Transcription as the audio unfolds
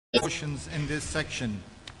Motions in this section.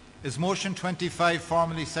 Is motion 25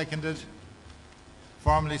 formally seconded?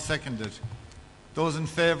 Formally seconded. Those in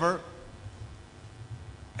favour?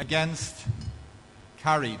 Against?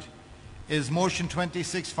 Carried. Is motion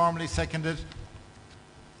 26 formally seconded?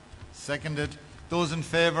 Seconded. Those in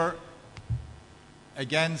favour?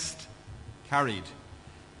 Against? Carried.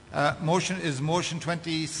 Is motion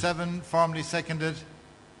 27 formally seconded?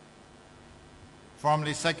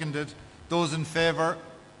 Formally seconded. Those in favour?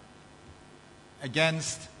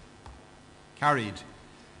 Against? Carried.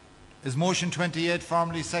 Is motion 28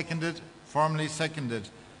 formally seconded? Formally seconded.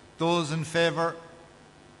 Those in favour?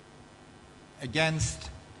 Against?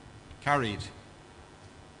 Carried.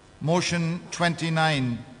 Motion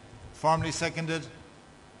 29 formally seconded?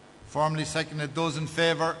 Formally seconded. Those in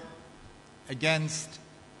favour? Against?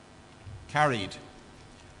 Carried.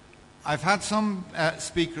 I've had some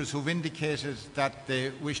speakers who've indicated that they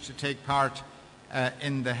wish to take part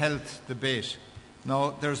in the health debate.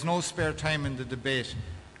 Now, there's no spare time in the debate,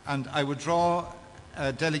 and I would draw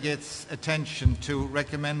delegates' attention to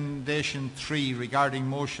recommendation 3 regarding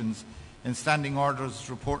motions in Standing Orders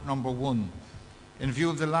Report number 1. In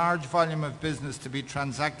view of the large volume of business to be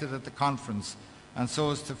transacted at the conference, and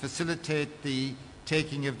so as to facilitate the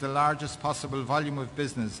taking of the largest possible volume of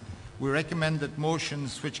business, we recommend that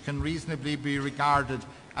motions which can reasonably be regarded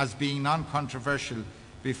as being non-controversial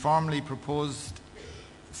be formally proposed,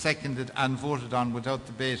 seconded and voted on without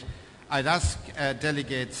debate. I'd ask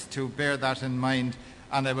delegates to bear that in mind,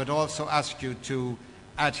 and I would also ask you to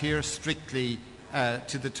adhere strictly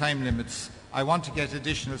to the time limits. I want to get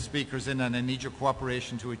additional speakers in, and I need your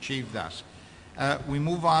cooperation to achieve that. We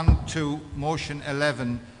move on to motion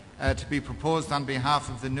 11 to be proposed on behalf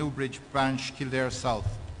of the Newbridge branch, Kildare South.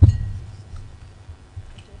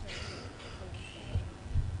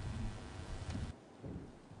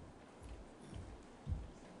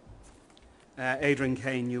 Adrian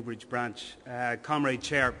Kane, Newbridge branch. Comrade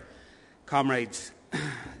Chair, comrades,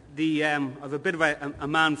 I've a bit of a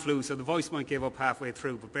man flu, so the voice might give up halfway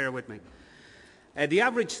through, but bear with me. The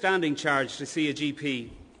average standing charge to see a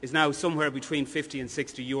GP is now somewhere between 50 and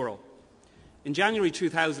 60 euro. In January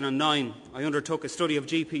 2009, I undertook a study of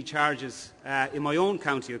GP charges in my own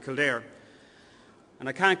county of Kildare, and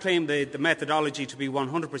I can't claim the methodology to be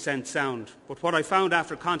 100% sound, but what I found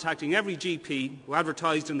after contacting every GP who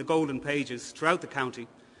advertised in the golden pages throughout the county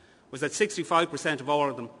was that 65% of all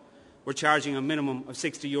of them were charging a minimum of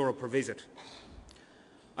 60 euro per visit.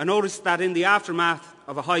 I noticed that in the aftermath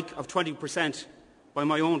of a hike of 20% by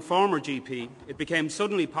my own former GP, it became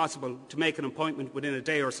suddenly possible to make an appointment within a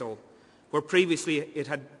day or so, where previously it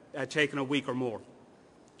had taken a week or more.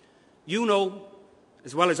 You know,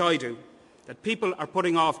 as well as I do, that people are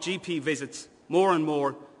putting off GP visits more and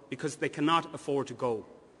more because they cannot afford to go.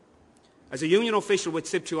 As a union official with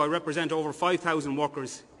SIPTU, I represent over 5,000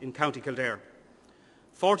 workers in County Kildare,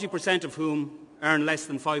 40% of whom earn less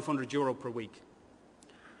than 500 euro per week.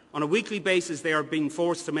 On a weekly basis, they are being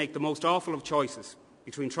forced to make the most awful of choices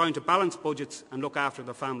between trying to balance budgets and look after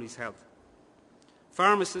their family's health.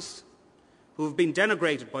 Pharmacists, who have been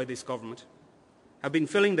denigrated by this government, have been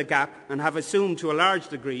filling the gap and have assumed to a large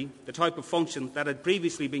degree the type of function that had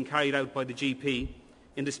previously been carried out by the GP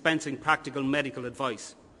in dispensing practical medical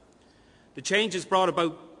advice. The changes brought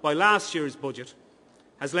about by last year's budget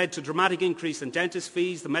has led to a dramatic increase in dentist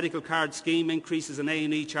fees, the medical card scheme, increases in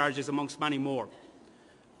A&E charges, amongst many more.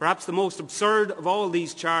 Perhaps the most absurd of all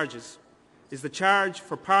these charges is the charge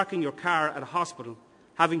for parking your car at a hospital,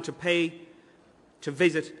 having to pay to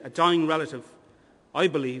visit a dying relative. I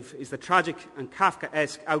believe is the tragic and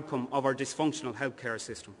Kafkaesque outcome of our dysfunctional healthcare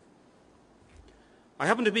system. I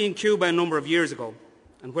happened to be in Cuba a number of years ago,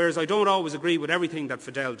 and whereas I don't always agree with everything that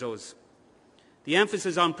Fidel does, the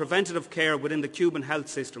emphasis on preventative care within the Cuban health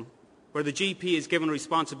system, where the GP is given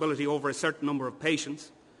responsibility over a certain number of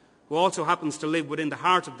patients, who also happens to live within the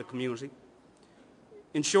heart of the community,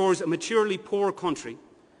 ensures a maturely poor country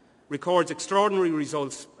records extraordinary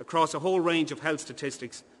results across a whole range of health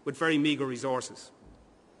statistics with very meagre resources.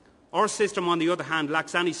 Our system, on the other hand,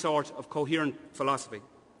 lacks any sort of coherent philosophy.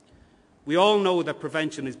 We all know that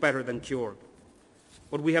prevention is better than cure,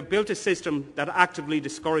 but we have built a system that actively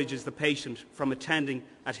discourages the patient from attending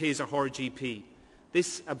at his or her GP.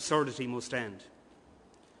 This absurdity must end.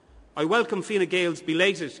 I welcome Fine Gael's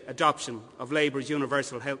belated adoption of Labour's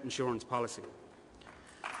universal health insurance policy.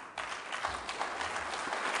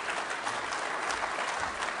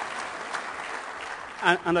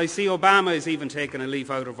 And I see Obama has even taken a leaf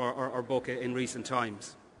out of our book in recent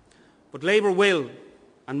times. But Labour will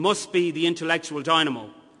and must be the intellectual dynamo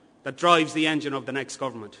that drives the engine of the next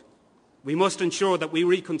government. We must ensure that we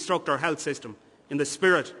reconstruct our health system in the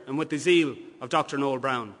spirit and with the zeal of Dr. Noel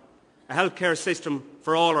Brown. A healthcare system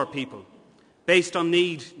for all our people, based on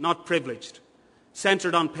need, not privileged,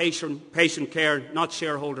 centred on patient care, not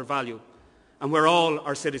shareholder value, and where all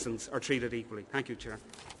our citizens are treated equally. Thank you, Chair.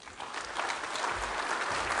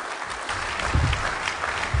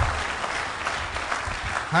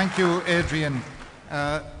 Thank you, Adrian.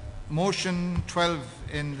 Motion 12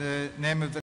 in the name of the